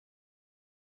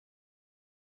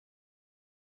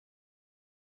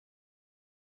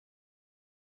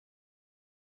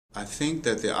I think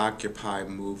that the Occupy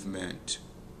movement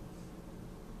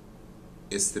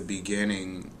is the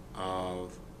beginning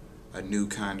of a new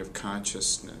kind of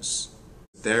consciousness.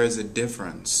 There is a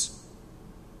difference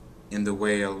in the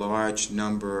way a large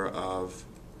number of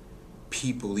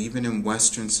people, even in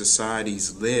Western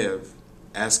societies, live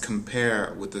as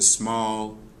compared with a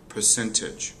small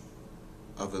percentage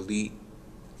of elite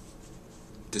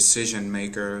decision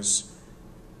makers,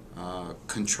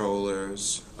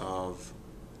 controllers of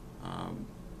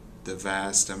the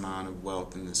vast amount of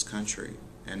wealth in this country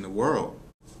and the world.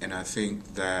 And I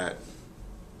think that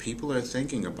people are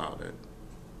thinking about it.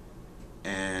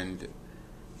 And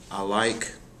I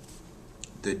like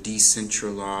the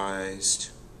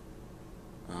decentralized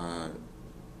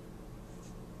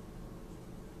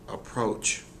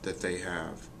approach that they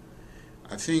have.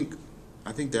 I think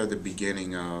they're the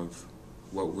beginning of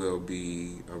what will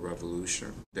be a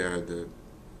revolution. They're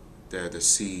the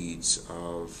seeds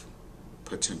of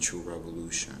potential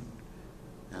revolution.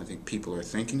 And I think people are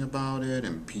thinking about it,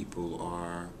 and people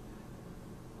are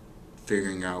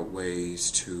figuring out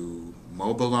ways to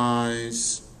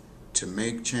mobilize, to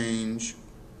make change.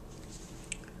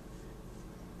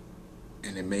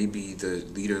 And it may be the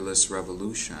leaderless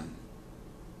revolution.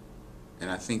 And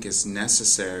I think it's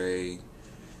necessary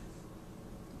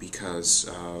because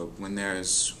when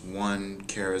there's one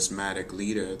charismatic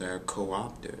leader, they're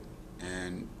co-opted.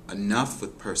 And enough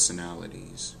with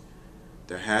personalities.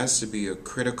 There has to be a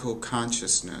critical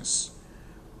consciousness,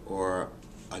 or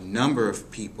a number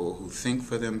of people who think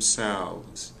for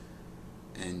themselves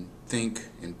and think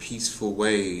in peaceful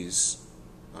ways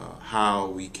how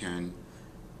we can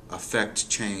affect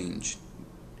change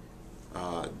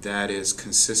that is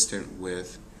consistent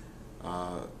with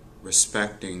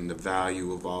respecting the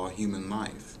value of all human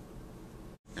life.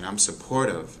 And I'm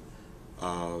supportive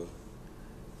of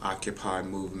Occupy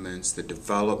movements, the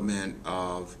development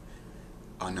of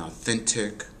an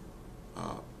authentic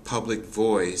public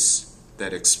voice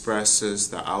that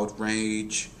expresses the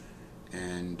outrage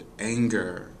and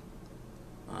anger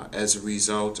as a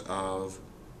result of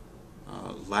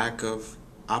lack of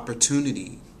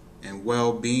opportunity and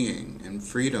well-being and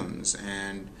freedoms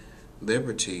and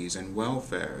liberties and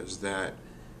welfares that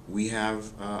we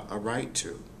have a right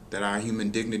to, that our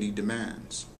human dignity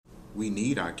demands. We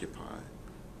need Occupy.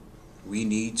 We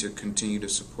need to continue to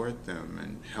support them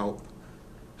and help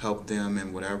them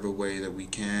in whatever way that we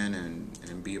can,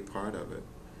 and be a part of it.